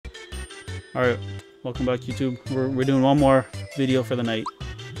Alright, welcome back YouTube. We're doing one more video for the night.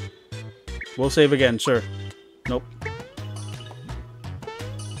 We'll save again, sure. Nope.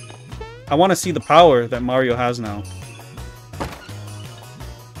 I want to see the power that Mario has now.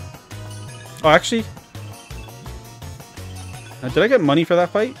 Oh, actually... did I get money for that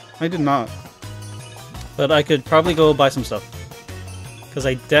fight? I did not. But I could probably go buy some stuff. Because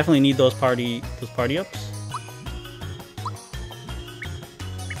I definitely need those party ups.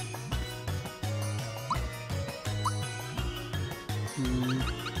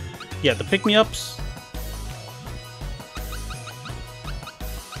 Yeah, the pick-me-ups.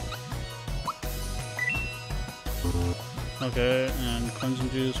 Okay, and cleansing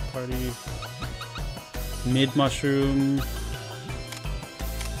juice, party, mid-mushroom.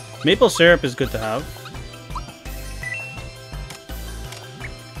 Maple syrup is good to have.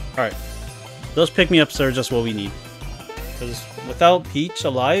 Alright. Those pick-me-ups are just what we need. Because without Peach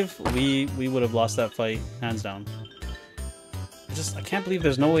alive, we would have lost that fight, hands down. I can't believe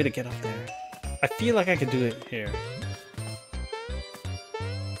there's no way to get up there. I feel like I could do it here.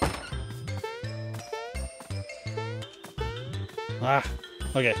 Ah,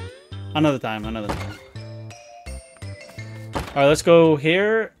 okay. Another time, another time. Alright, let's go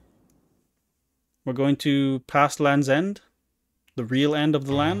here. We're going to past Land's End. The real end of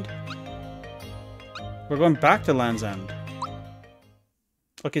the land. We're going back to Land's End.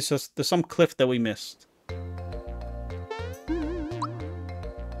 Okay, so there's some cliff that we missed.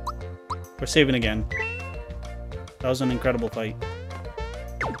 We're saving again. That was an incredible fight.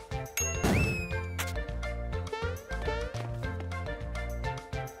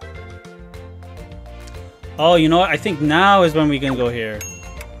 Oh, you know what? I think now is when we can go here.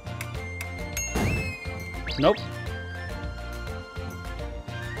 Nope.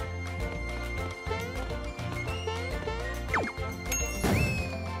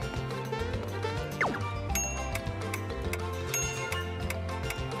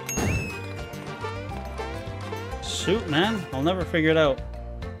 Shoot, man. I'll never figure it out.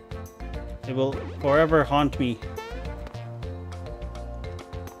 It will forever haunt me.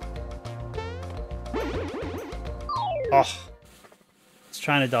 Oh. It's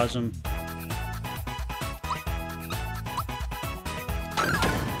trying to dodge him.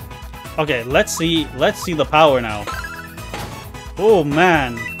 Okay, let's see the power now. Oh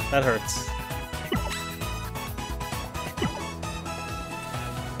man, that hurts.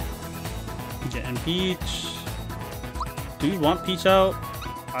 Getting Peach. Do we want Peach out?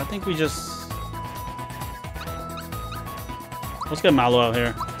 I think we just... Let's get Mallow out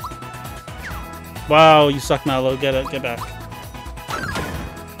here. Wow, you suck, Mallow. Get it, get back.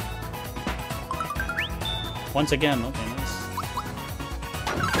 Once again, okay, nice.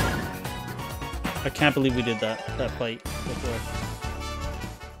 I can't believe we did that fight before.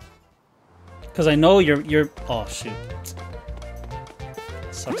 Because I know you're... Oh, shoot.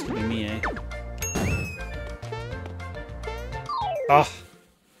 Sucks to be me, eh? Oh,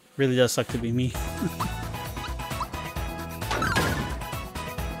 really does suck to be me.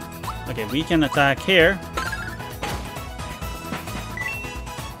 Okay, we can attack here.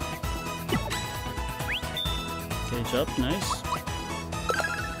 Cage up, nice.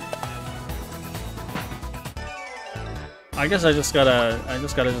 I guess I just gotta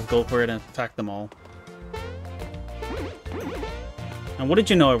just go for it and attack them all. And what did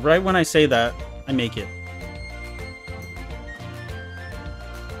you know? Right when I say that, I make it.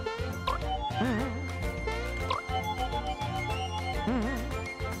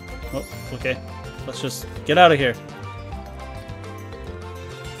 Oh, okay. Let's just get out of here.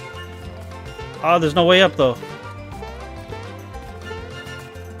 Oh, there's no way up though.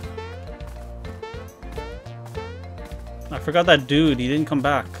 I forgot that dude. He didn't come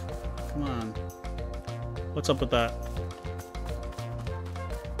back. Come on. What's up with that?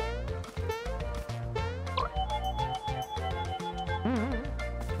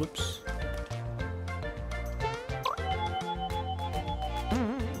 Whoops.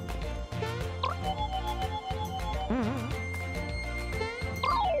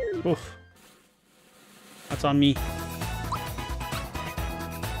 Oof. That's on me.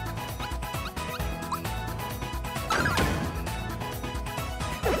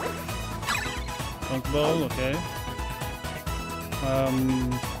 Dunk ball, okay.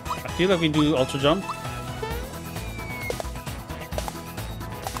 I feel like we do ultra jump.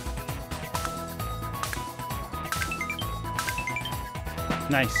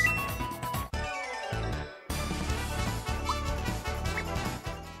 Nice.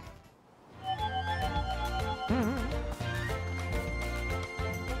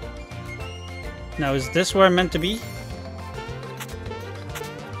 Now, is this where I'm meant to be?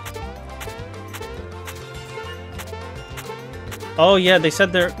 Oh yeah, they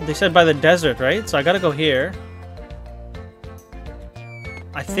said by the desert, right? So I gotta go here.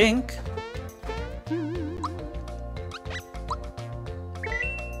 I think.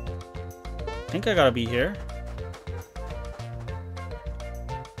 I think I gotta be here.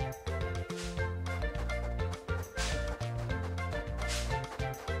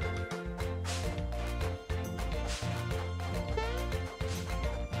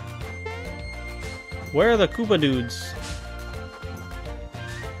 Where are the Koopa dudes?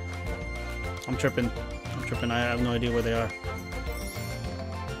 I'm tripping. I'm tripping. I have no idea where they are.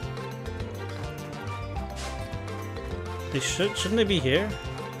 They shouldn't they be here?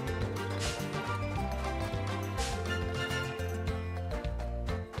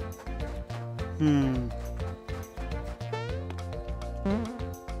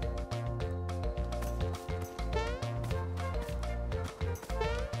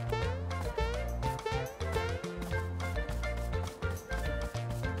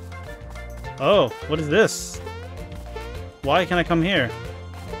 Oh, what is this? Why can't I come here?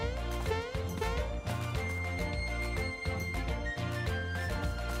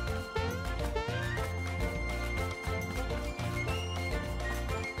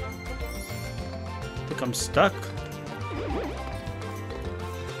 I think I'm stuck.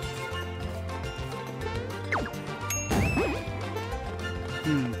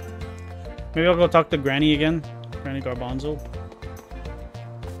 Maybe I'll go talk to Granny again. Granny Garbanzo.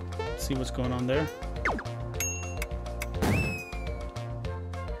 See what's going on there.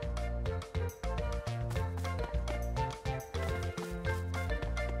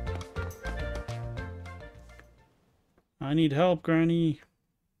 I need help, Granny.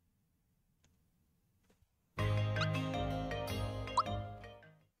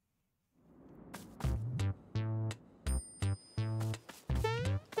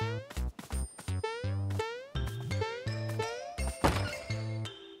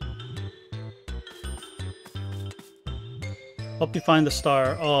 Help you find the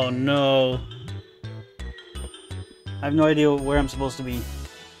star. Oh no. I have no idea where I'm supposed to be.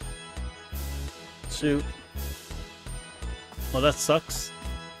 Shoot. Well, that sucks.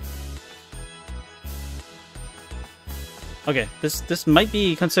 Okay, this might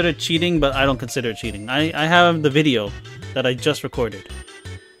be considered cheating, but I don't consider it cheating. I have the video that I just recorded.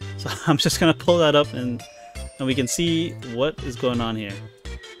 So I'm just gonna pull that up and we can see what is going on here.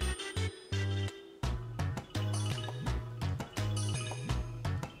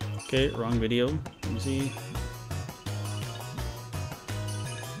 Okay, wrong video. Let me see.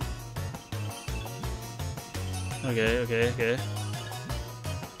 Okay.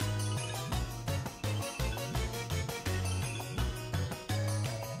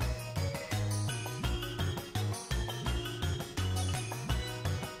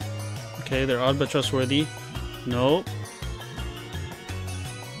 Okay, they're odd but trustworthy. No.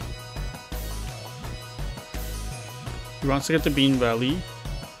 He wants to get to Bean Valley.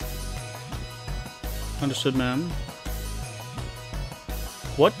 Understood, ma'am.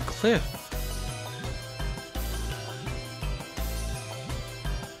 What cliff?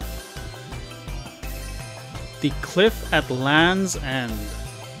 The cliff at Land's End.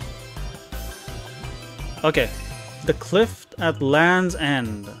 Okay, the cliff at Land's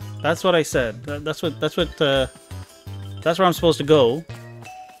End. That's what I said. That's where I'm supposed to go.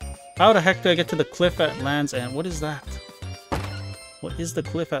 How the heck do I get to the cliff at Land's End? What is that? What is the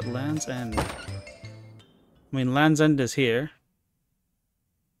cliff at Land's End? I mean, Land's End is here.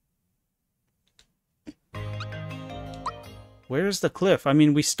 Where's the cliff? I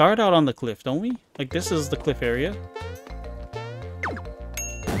mean, we start out on the cliff, don't we? Like, this is the cliff area.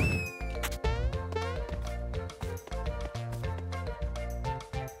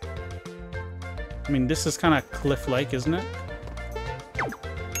 I mean, this is kind of cliff-like, isn't it?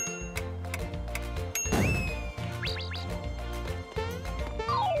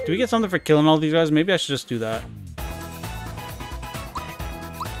 Do we get something for killing all these guys? Maybe I should just do that.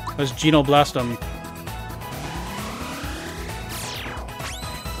 Let's Geno blast them.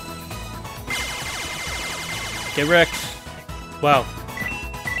 Get wrecked. Wow.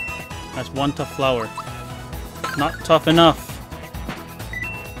 That's one tough flower. Not tough enough.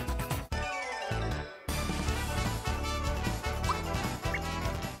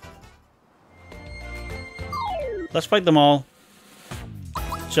 Let's fight them all.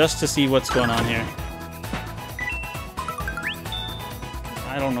 Just to see what's going on here.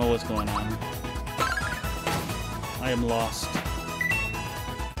 I don't know what's going on. I am lost.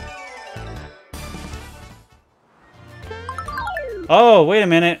 Oh, wait a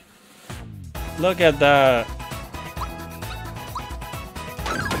minute. Look at that.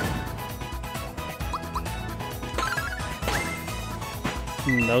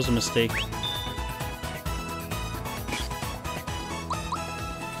 That was a mistake.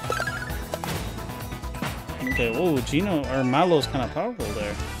 Okay, whoa, Geno, or Mallow's kind of powerful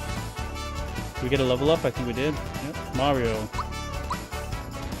there. Did we get a level up? I think we did. Yep, Mario.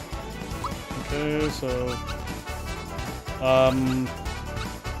 Okay, so...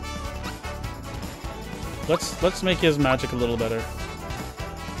 Let's make his magic a little better.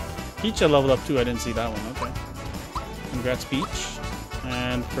 Peach I leveled up too, I didn't see that one, okay. Congrats, Peach.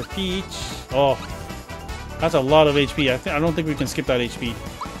 And for Peach... Oh, that's a lot of HP. I don't think we can skip that HP.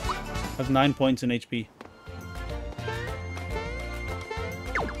 That's 9 points in HP.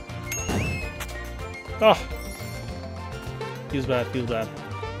 Oh! Feels bad, feels bad.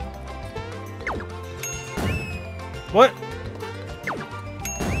 What?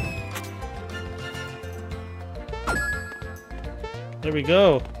 There we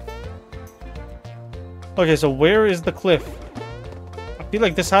go. Okay, so where is the cliff? I feel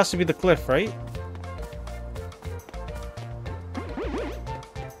like this has to be the cliff, right?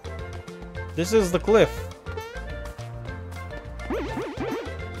 This is the cliff.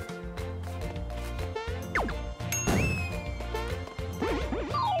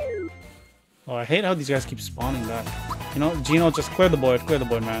 Oh, I hate how these guys keep spawning back. You know, Geno, just clear the board,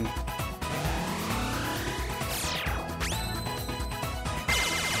 man.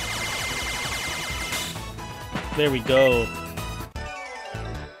 There we go.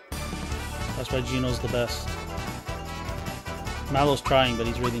 That's why Geno's the best. Mallow's trying, but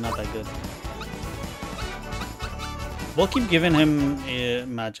he's really not that good. We'll keep giving him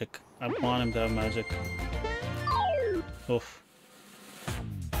magic. I want him to have magic. Oof.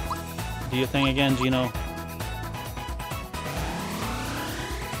 Do your thing again, Geno.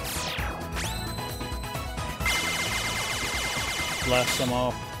 Blast them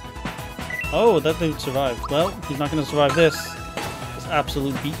off. Oh, that dude survived. Well, he's not going to survive this. This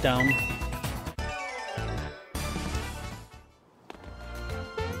absolute beatdown.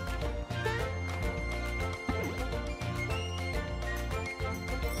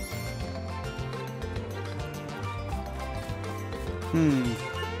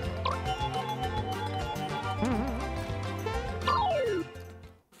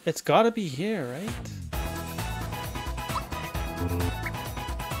 It's gotta be here, right?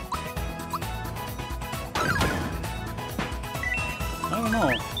 I don't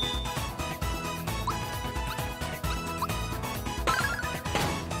know.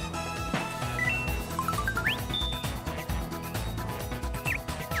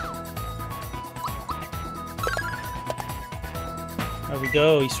 There we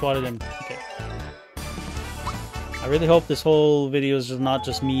go, he swatted him. Okay. I really hope this whole video is just not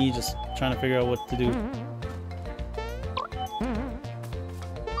just me just trying to figure out what to do.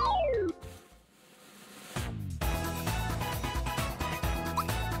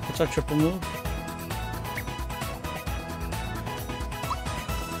 What's our triple move?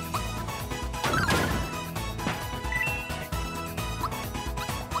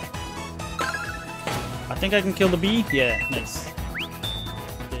 I think I can kill the bee? Yeah, nice.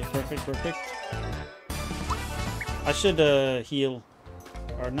 Okay, perfect, perfect. I should heal.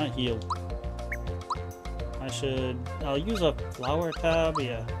 Or not heal. I'll use a flower tab,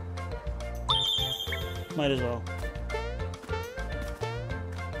 yeah. Might as well.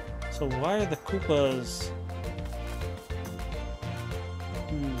 So why are the Koopas...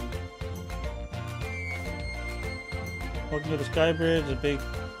 Welcome to the Sky Bridge, a big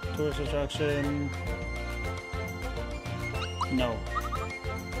tourist attraction. No.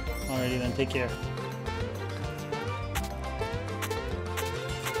 Alrighty then, take care.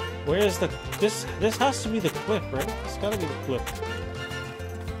 Where is the... This has to be the cliff, right? It's gotta be the cliff.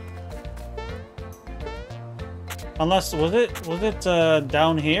 Unless, was it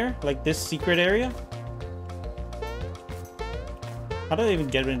down here? Like this secret area? How do I even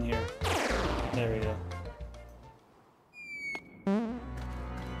get in here? There we go.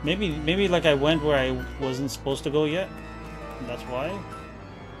 Maybe like I went where I wasn't supposed to go yet? That's why?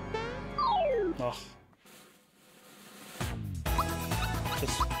 Ugh.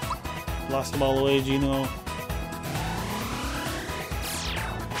 Just blast them all away, Geno.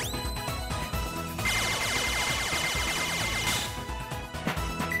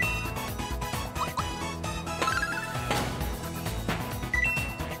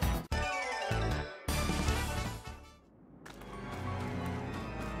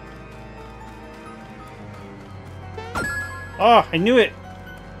 Oh, I knew it!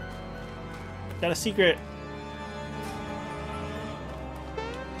 Got a secret.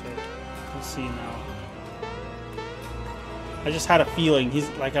 Okay, let's see now. I just had a feeling.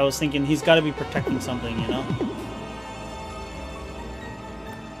 I was thinking he's got to be protecting something, you know?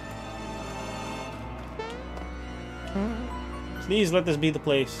 Please let this be the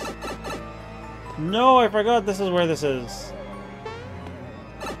place. No, I forgot this is where this is.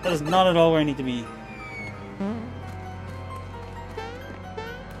 That is not at all where I need to be.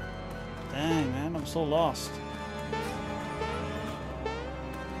 Dang, man, I'm so lost.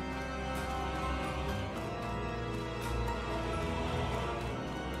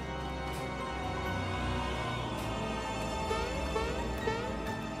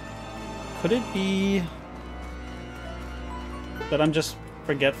 Could it be that I'm just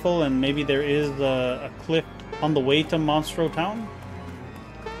forgetful and maybe there is a cliff on the way to Monstro Town?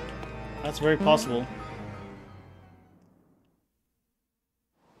 That's very possible.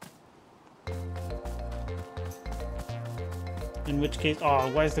 In which case... Oh,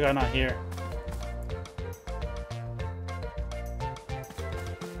 why is the guy not here?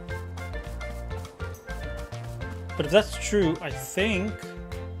 But if that's true, I think...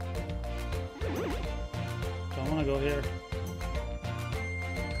 I want to go here.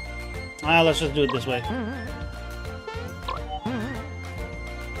 Ah, let's just do it this way.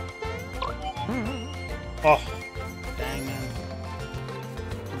 Oh, dang, man.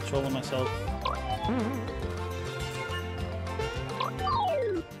 Controlling myself.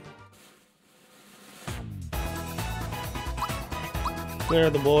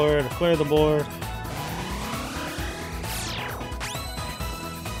 Clear the board, clear the board.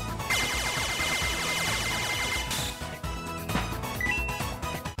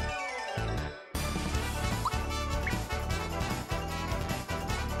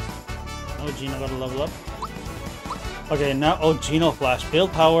 Oh, Geno got to level up. Okay, now, oh, Geno Flash.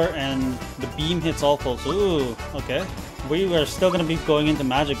 Build power and the beam hits all foes. Ooh, okay. We are still going to be going into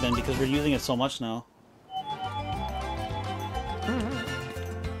magic then because we're using it so much now.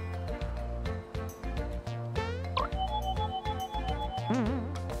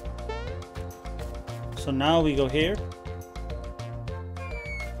 So now we go here.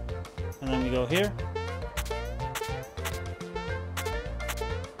 And then we go here.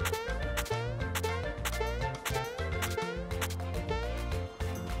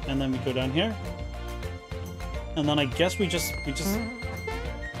 And then we go down here. And then I guess we just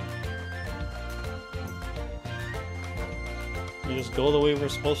go the way we're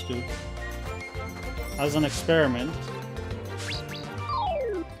supposed to. As an experiment.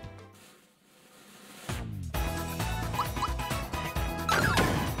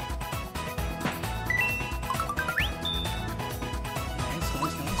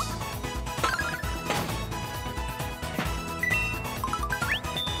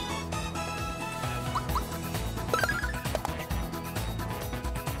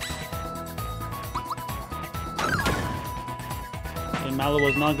 Mallow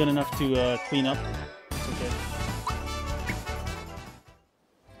was not good enough to clean up. It's okay.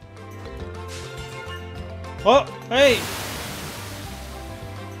 Oh, hey!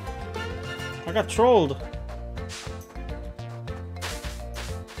 I got trolled.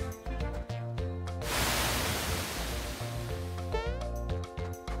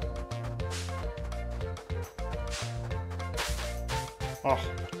 Oh.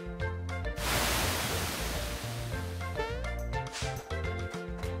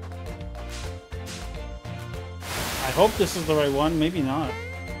 I hope this is the right one, maybe not.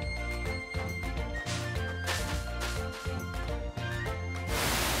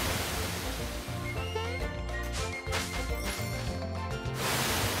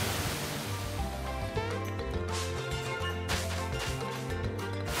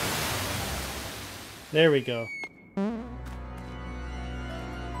 There we go.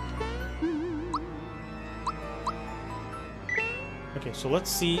 Okay, so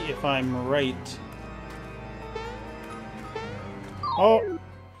let's see if I'm right. Oh!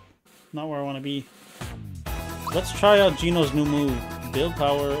 Not where I want to be. Let's try out Geno's new move. Build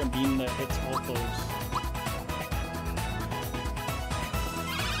power and beam that hits all foes.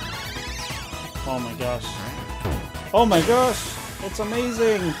 Oh my gosh. Oh my gosh! It's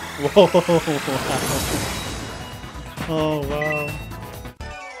amazing! Whoa! Wow. Oh wow.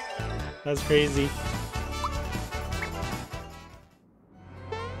 That's crazy.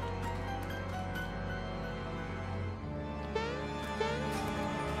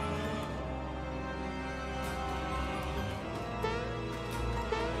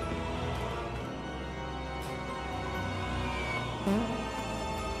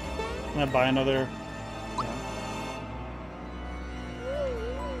 Can I buy another? Yeah.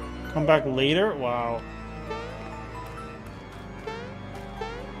 Come back later? Wow.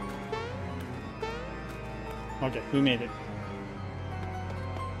 Okay, we made it.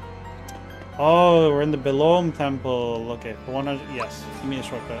 Oh, we're in the Belome Temple. Okay, for 100. Yes, give me a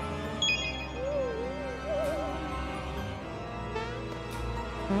shortcut.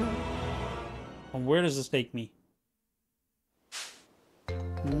 Where does this take me?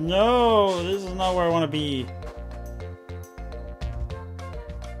 No, this is not where I want to be.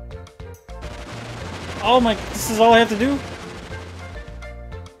 Oh my, this is all I have to do?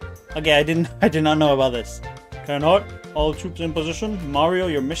 Okay, I did not know about this. Cannot. All troops in position. Mario,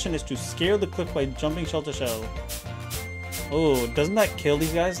 your mission is to scale the cliff by jumping shell to shell. Oh, doesn't that kill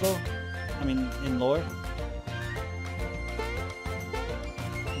these guys though? I mean, in lore?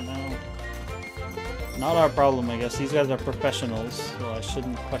 No. Not our problem, I guess. These guys are professionals, so I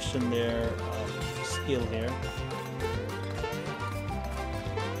shouldn't question their skill here.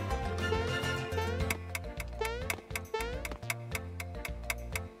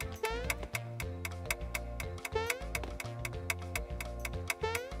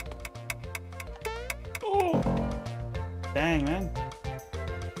 Dang, man.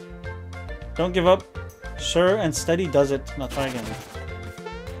 Don't give up. Sure and steady does it. Now try again.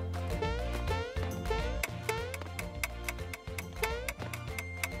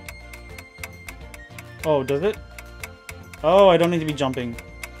 Oh, does it? Oh, I don't need to be jumping.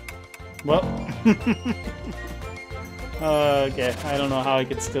 Well. Okay, I don't know how I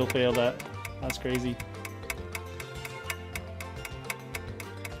could still fail that. That's crazy.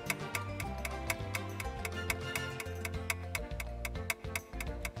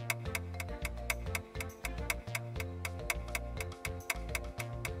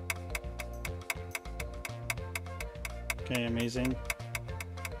 Okay, amazing.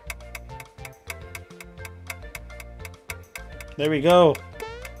 There we go.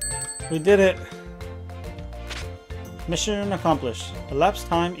 We did it. Mission accomplished. Elapsed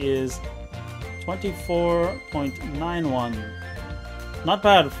time is 24.91. Not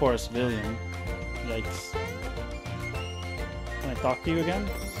bad for a civilian. Yikes. Can I talk to you again?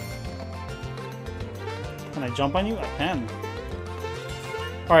 Can I jump on you? I can.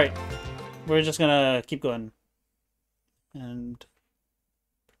 Alright. We're just gonna keep going. And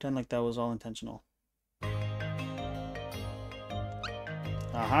pretend like that was all intentional.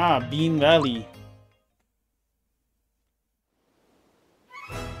 Aha, Bean Valley.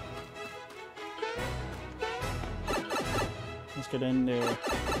 Let's get in there.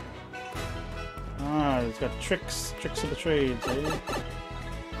 Ah, it's got tricks of the trades, eh?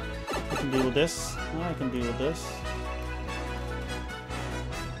 I can deal with this. I can deal with this.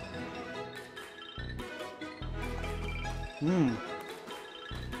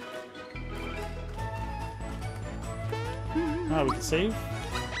 Ah, we can save.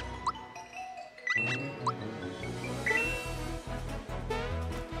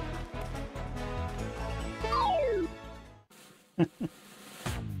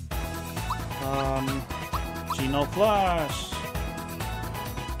 Geno Flash.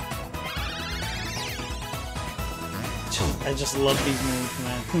 I just love these moves,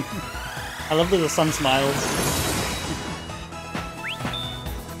 man. I love that the sun smiles.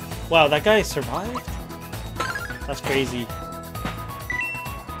 Wow, that guy survived? That's crazy.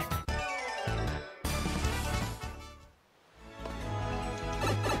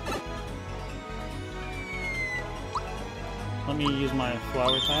 Let me use my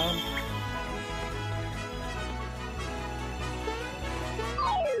flower tab.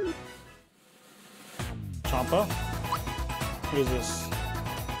 Champa? What is this?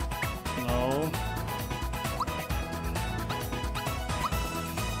 No.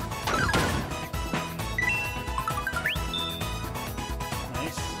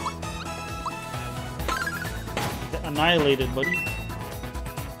 Nice. Get annihilated, buddy.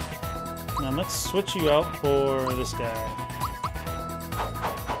 Now let's switch you out for this guy.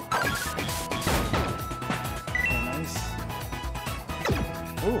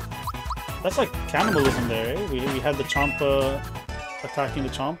 Ooh, that's like cannibalism there, eh? We had the Champa attacking the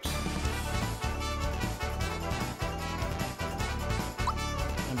Chomps.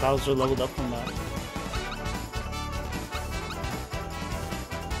 And Bowser leveled up from that.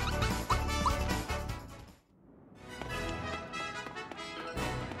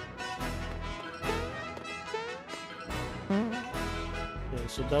 Okay,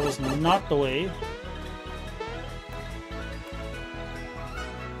 so that was not the way.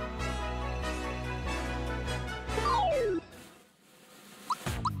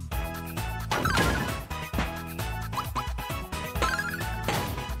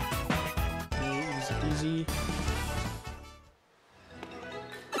 Easy.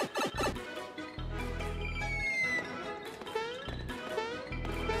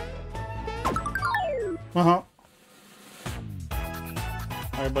 Uh-huh.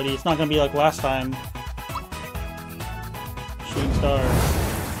 Alright, buddy, it's not gonna be like last time. Shooting stars.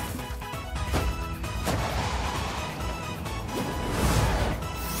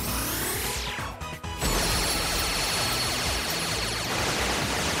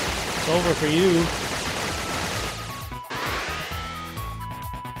 over for you.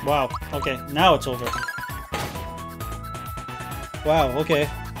 Wow, okay, now it's over. Wow, okay.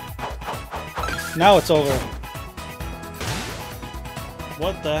 Now it's over.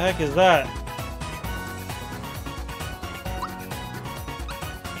 What the heck is that?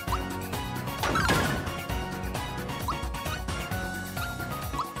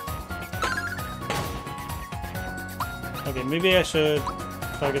 Okay, maybe I should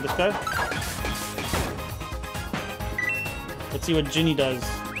target this guy. Let's see what Ginny does.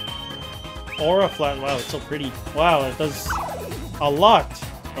 Aura flat. Wow, it's so pretty. Wow, it does a lot.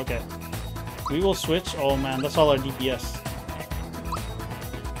 Okay. We will switch. Oh man, that's all our DPS.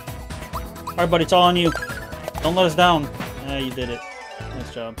 Alright, buddy, it's all on you. Don't let us down. Yeah, you did it.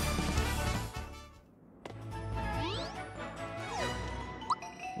 Nice job.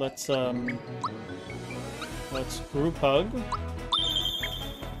 Let's group hug.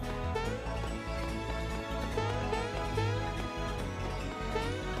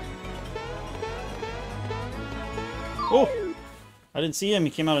 Oh! I didn't see him, he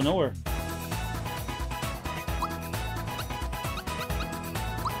came out of nowhere.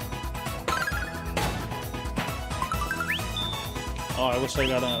 Oh, I wish I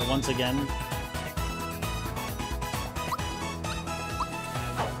got a once again.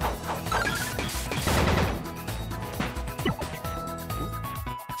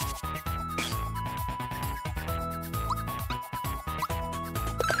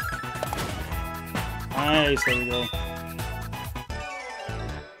 Nice, there we go.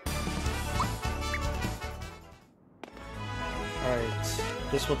 Alright,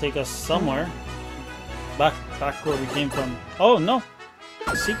 this will take us somewhere. Back where we came from. Oh no!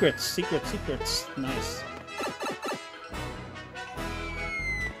 Secrets, secrets. Nice.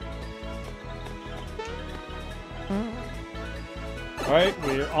 Alright,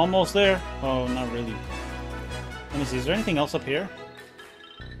 we're almost there. Oh, not really. Let me see, is there anything else up here?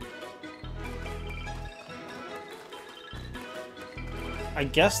 I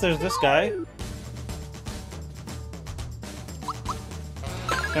guess there's this guy.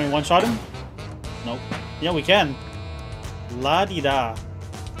 Can we one-shot him? Nope. Yeah, we can. La-di-da.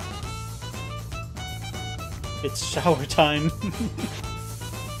 It's shower time.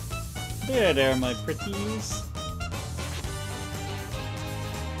 There, my pretties.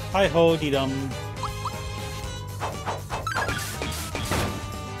 Hi-ho-dee-dum.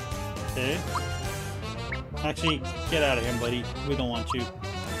 Okay. Actually, get out of here, buddy. We don't want you.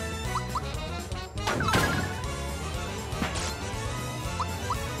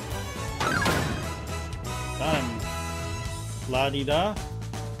 Done. La-di-da.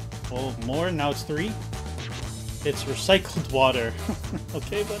 Oh, more? Now it's 3? It's recycled water.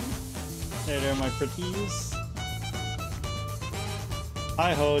 Okay, buddy. There, my pretties.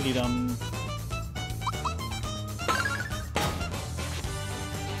 Hi-ho-dee-dum.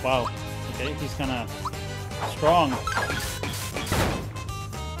 Wow. Okay, he's kinda strong.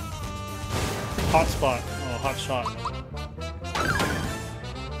 Hot spot. Oh, hot shot.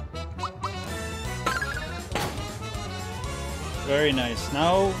 Very nice.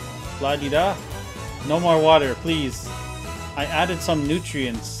 Now, la-di-da. No more water, please. I added some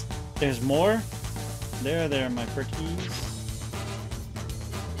nutrients. There's more? There, my pretties.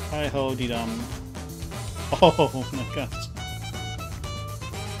 Hi-ho-dee-dum. Oh my gosh.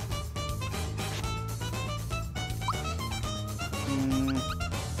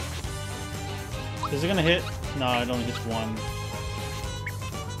 Is it gonna hit? No, it only hits 1.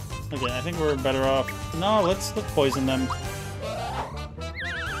 Okay, I think we're better off. No, let's poison them.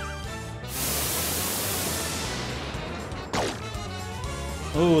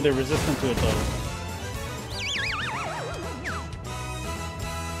 Ooh, they're resistant to it though.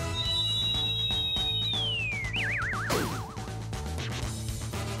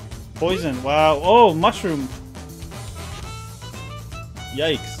 Poison, wow. Oh, mushroom.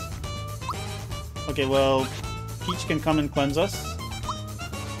 Yikes. Okay, well, Peach can come and cleanse us.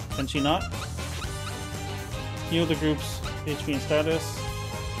 Can she not? Heal the group's HP and status.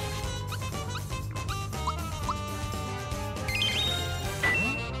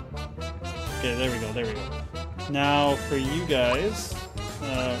 Okay, there we go. Now, for you guys,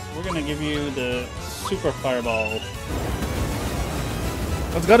 we're gonna give you the Super Fireball.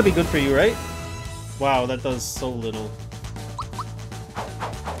 That's gotta be good for you, right? Wow, that does so little.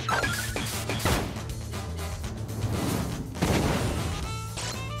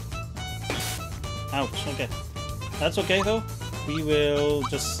 Ouch, okay. That's okay though. We will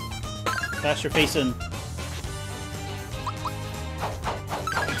just bash your face in.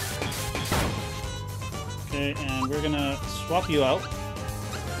 Okay, and we're gonna swap you out.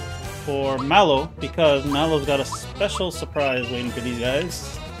 for Mallow, because Mallow's got a special surprise waiting for these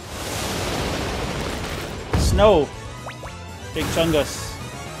guys. Snow! Big Chungus.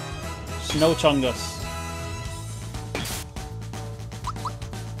 Snow Chungus.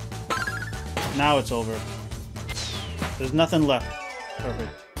 Now it's over. There's nothing left.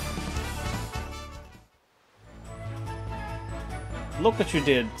 Perfect. Look what you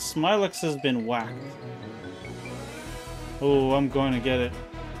did. Smilex has been whacked. Oh, I'm going to get it.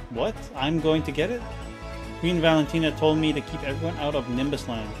 What? I'm going to get it? Queen Valentina told me to keep everyone out of Nimbus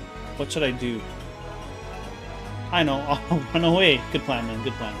Land. What should I do? I know. I'll run away. Good plan, man.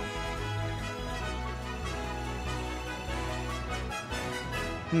 Good plan.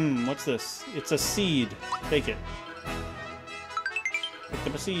 What's this? It's a seed. Take it. Pick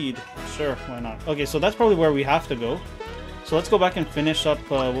up a seed. Sure, why not? Okay, so that's probably where we have to go. So let's go back and finish up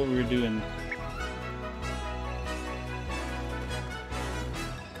what we were doing.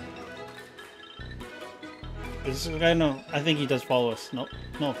 Is this guy? No, I think he does follow us. Nope.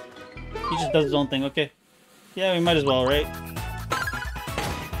 No. He just does his own thing. Okay. Yeah, we might as well, right?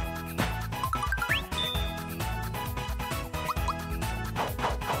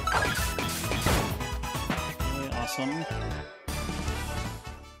 Okay, awesome.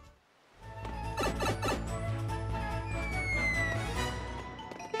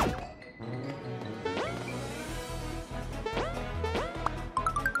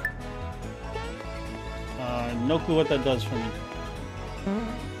 No clue what that does for me.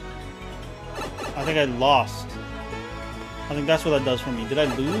 I think I lost. I think that's what that does for me. Did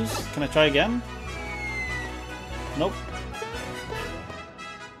I lose? Can I try again? Nope.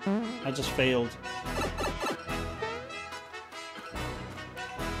 I just failed.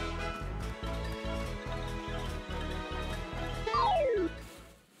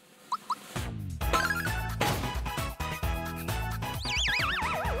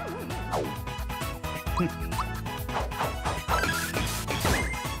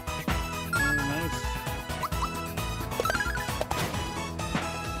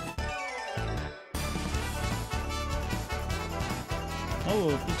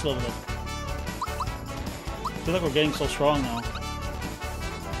 Oh, Peach leveled up. I feel like we're getting so strong now.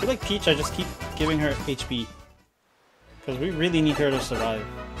 I feel like Peach, I just keep giving her HP. Because we really need her to survive.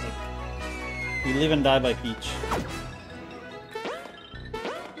 Like, we live and die by Peach.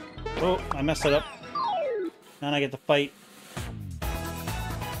 Oh, I messed it up. And I get to fight.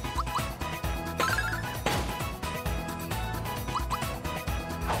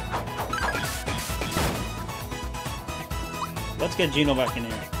 Let's get Geno back in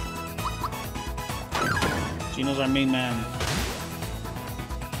here. Geno's our main man.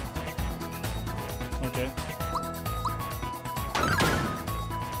 Okay.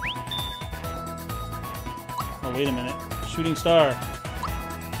 Oh, wait a minute. Shooting star.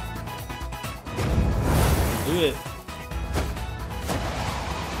 Do it.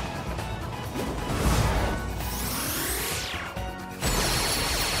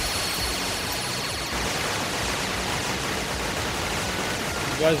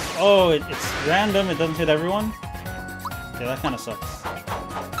 Guys, oh, it's random, it doesn't hit everyone? Okay, that kind of sucks.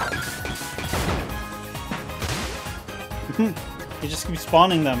 You just keep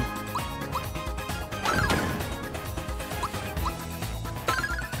spawning them.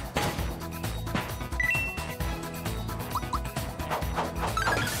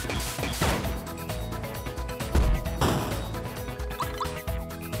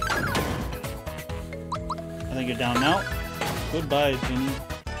 I think you're down now. Goodbye, Genie.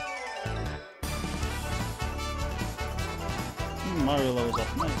 Mario levels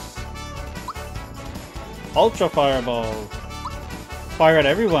up. Nice. Ultra Fireball. Fire at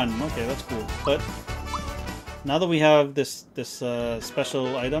everyone. Okay, that's cool. But now that we have this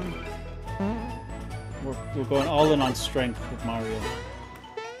special item, we're going all in on strength with Mario.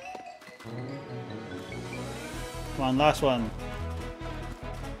 Come on, last one.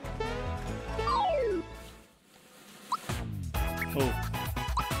 Oh,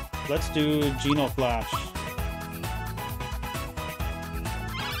 let's do Geno Flash.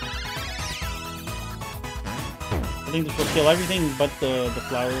 I think this will kill everything but the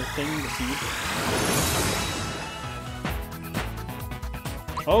flower thing, the seed.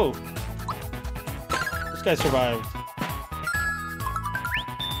 Oh! This guy survived.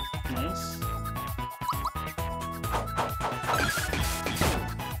 Nice.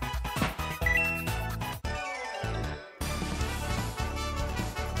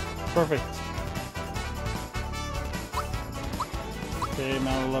 Perfect. Okay,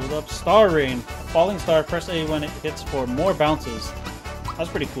 now leveled up. Star Rain. Falling Star, press A when it hits for more bounces. That's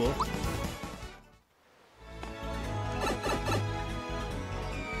pretty cool.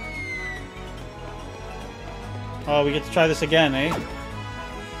 Oh, we get to try this again, eh?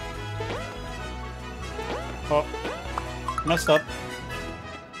 Oh. Messed up.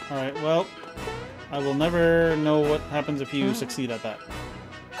 Alright, well, I will never know what happens if you succeed at that.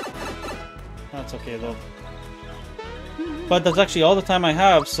 That's okay, though. But that's actually all the time I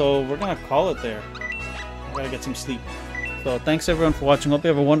have, so we're gonna call it there. I gotta get some sleep. So thanks everyone for watching. Hope you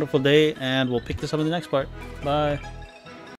have a wonderful day, and we'll pick this up in the next part. Bye.